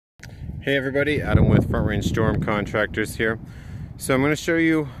Hey everybody, Adam with Front Range Storm Contractors here. So I'm going to show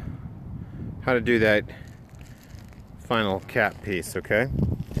you how to do that final cap piece, okay?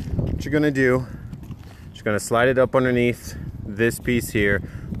 What you're going to do, you're going to slide it up underneath this piece here,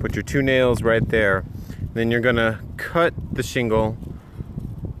 put your two nails right there, then you're going to cut the shingle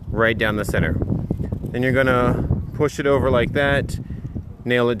right down the center. Then you're going to push it over like that,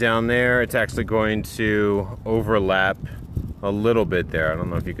 nail it down there. It's actually going to overlap a little bit there. I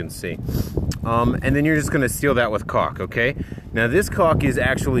don't know if you can see. And then you're just going to seal that with caulk, okay? Now this caulk is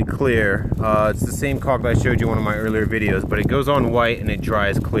actually clear. It's the same caulk that I showed you in one of my earlier videos, but it goes on white and it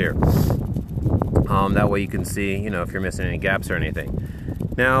dries clear. That way you can see, you know, if you're missing any gaps or anything.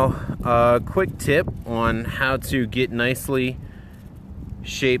 Now, a quick tip on how to get nicely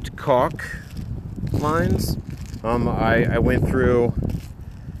shaped caulk lines. I went through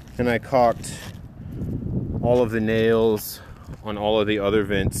and I caulked all of the nails on all of the other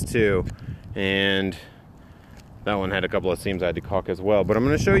vents too, and that one had a couple of seams I had to caulk as well. But I'm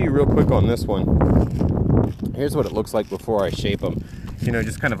going to show you real quick on this one. Here's what it looks like before I shape them. You know,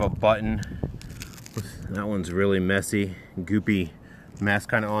 just kind of a button. That one's really messy, goopy mess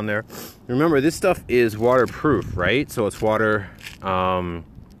kind of on there. Remember, this stuff is waterproof, right? So it's water, what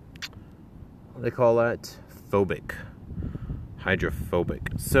do they call that? Phobic. Hydrophobic.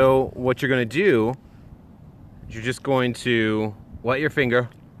 So what you're going to do, you're just going to wet your finger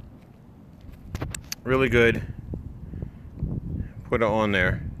really good, put it on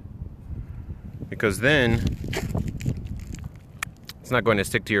there, because then it's not going to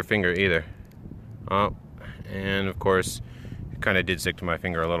stick to your finger either. Oh, and of course it kind of did stick to my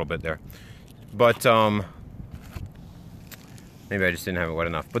finger a little bit there, but maybe I just didn't have it wet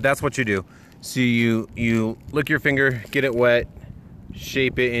enough. But that's what you do. So you lick your finger, get it wet,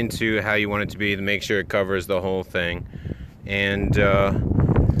 shape it into how you want it to be to make sure it covers the whole thing, and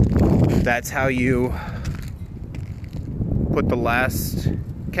that's how you put the last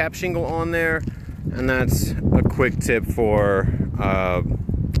cap shingle on there. And that's a quick tip for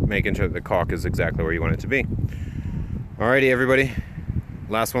making sure that the caulk is exactly where you want it to be. Alrighty everybody,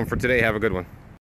 last one for today. Have a good one.